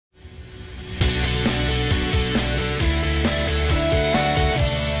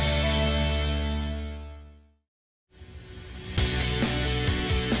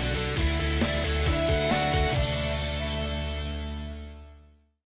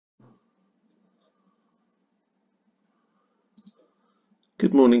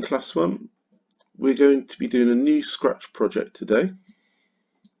Good morning, Class 1. We're going to be doing a new Scratch project today.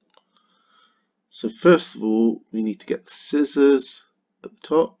 So first of all, we need to get the scissors at the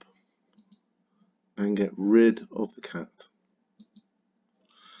top and get rid of the cat.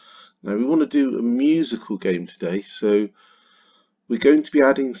 Now we want to do a musical game today, so we're going to be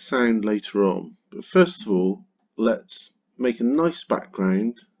adding sound later on. But first of all, let's make a nice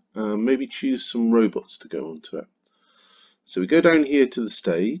background, maybe choose some robots to go onto it. So we go down here to the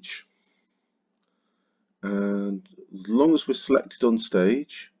stage, and as long as we're selected on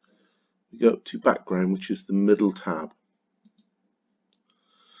stage, we go up to background, which is the middle tab.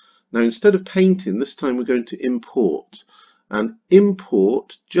 Now instead of painting, this time we're going to import, and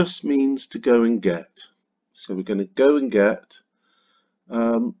import just means to go and get. So we're going to go and get,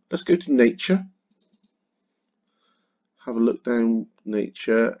 let's go to nature, have a look down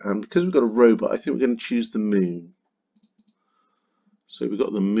nature, and because we've got a robot, I think we're going to choose the moon. So we've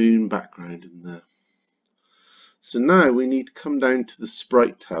got the moon background in there. So now we need to come down to the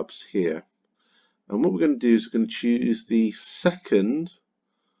sprite tabs here, and what we're going to do is we're going to choose the second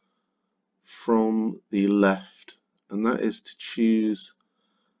from the left, and that is to choose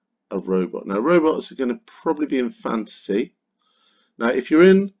a robot. Now robots are going to probably be in fantasy. Now if you're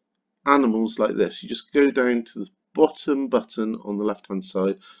in animals like this, you just go down to the bottom button on the left hand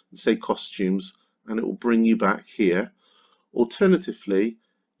side and say costumes, and it will bring you back here. Alternatively,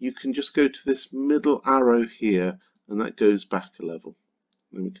 you can just go to this middle arrow here, and that goes back a level.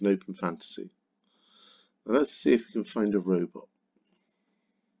 Then we can open fantasy. Now let's see if we can find a robot.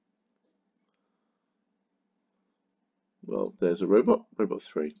 Well, there's a robot, robot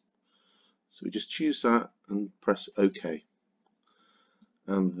 3. So we just choose that and press OK.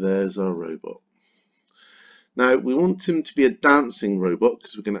 And there's our robot. Now we want him to be a dancing robot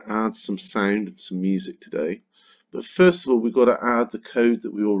because we're going to add some sound and some music today. But first of all, we've got to add the code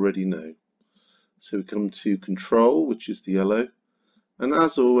that we already know. So we come to control, which is the yellow, and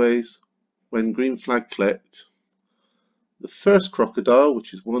as always, when green flag clicked, the first crocodile,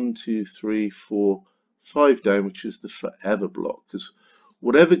 which is 1, 2, 3, 4, 5 down, which is the forever block, because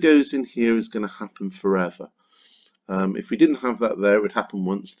whatever goes in here is going to happen forever. If we didn't have that there, it would happen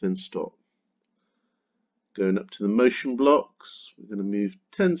once, then stop. Going up to the motion blocks, we're going to move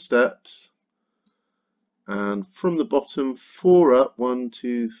 10 steps. And from the bottom, 4 up, 1,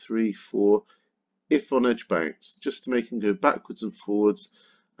 2, 3, 4, if on edge bounce, just to make him go backwards and forwards.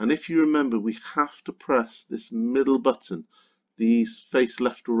 And if you remember, we have to press this middle button, these face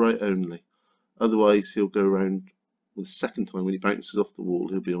left or right only. Otherwise, he'll go around the second time when he bounces off the wall,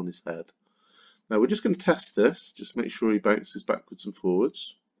 he'll be on his head. Now we're just going to test this, just make sure he bounces backwards and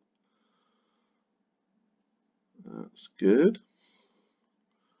forwards. That's good.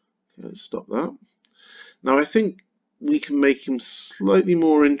 Okay, let's stop that. Now I think we can make him slightly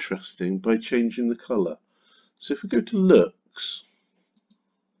more interesting by changing the colour. So if we go to looks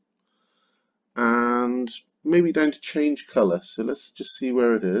and maybe down to change colour, so let's just see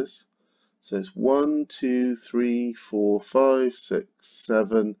where it is. So it's 1, 2, 3, 4, 5, 6,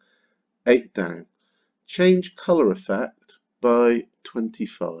 7, 8 down. Change colour effect by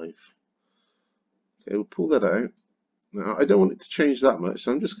 25. Okay, we'll pull that out. Now I don't want it to change that much,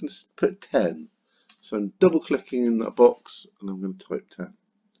 so I'm just going to put 10. So I'm double clicking in that box and I'm going to type 10.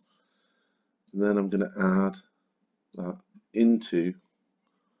 And then I'm going to add that into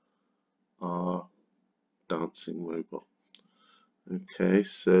our dancing robot. Okay,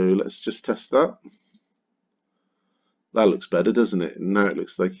 so let's just test that. That looks better, doesn't it? And now it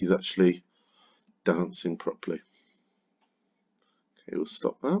looks like he's actually dancing properly. Okay, we'll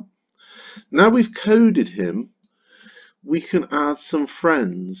stop that. Now we've coded him, we can add some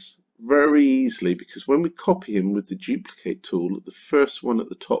friends very easily, because when we copy him with the duplicate tool, the first one at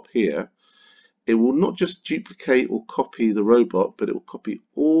the top here, it will not just duplicate or copy the robot, but it will copy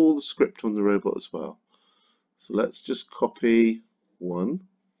all the script on the robot as well. So let's just copy 1,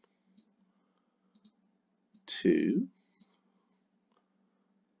 2,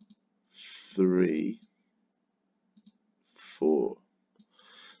 3, 4.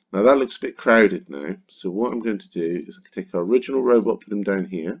 Now that looks a bit crowded now, so what I'm going to do is take our original robot, put him down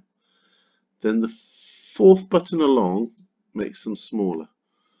here. Then the 4th button along makes them smaller.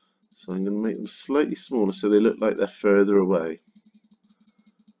 So I'm going to make them slightly smaller so they look like they're further away.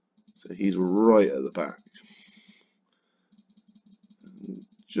 So he's right at the back. And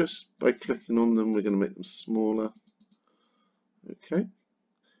just by clicking on them, we're going to make them smaller. Okay.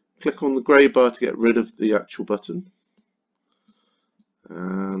 Click on the grey bar to get rid of the actual button.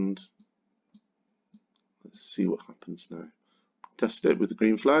 And let's see what happens now. Test it with the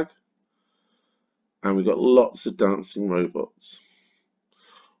green flag. And we've got lots of dancing robots.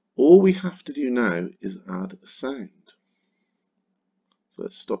 all we have to do now is add a sound. So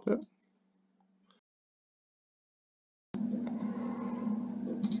let's stop it.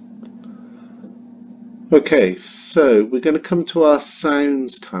 Okay, so we're going to come to our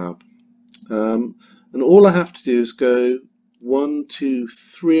Sounds tab. And all I have to do is go 1, 2,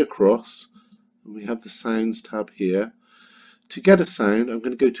 3 across, and we have the Sounds tab here. To get a sound, I'm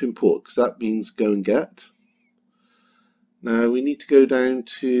going to go to Import, because that means go and get. Now we need to go down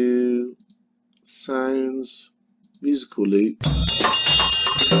to Sounds, Musical Loop.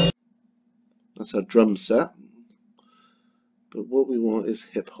 That's our drum set. But what we want is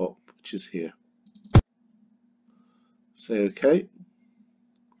hip hop, which is here. Say OK.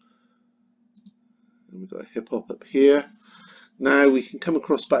 And we've got a hip hop up here. Now we can come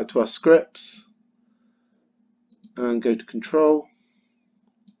across back to our scripts and go to Control.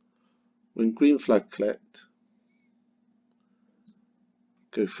 When green flag clicked,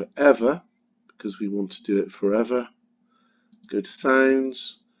 go forever because we want to do it forever. Go to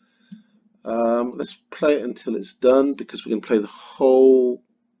Sounds. Let's play it until it's done because we're going to play the whole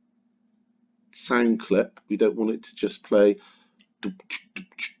sound clip. We don't want it to just play.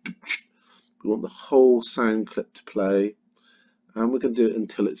 We want the whole sound clip to play, and we're going to do it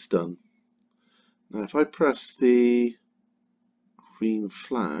until it's done. Now if I press the green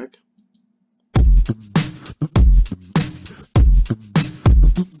flag,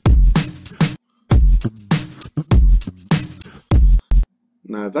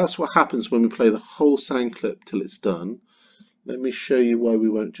 now that's what happens when we play the whole sound clip till it's done. Let me show you why we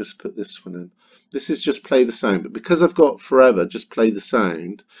won't just put this one in. This is just play the sound, but because I've got forever, just play the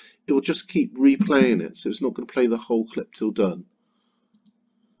sound, it will just keep replaying it, so it's not going to play the whole clip till done.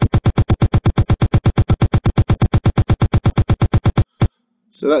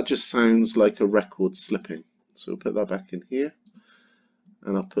 So that just sounds like a record slipping. So we'll put that back in here,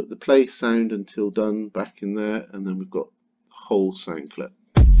 and I'll put the play sound until done back in there, and then we've got the whole sound clip.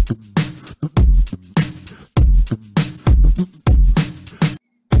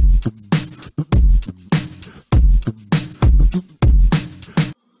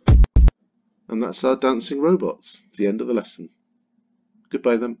 And that's our dancing robots. The end of the lesson.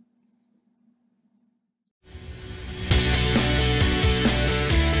 Goodbye then.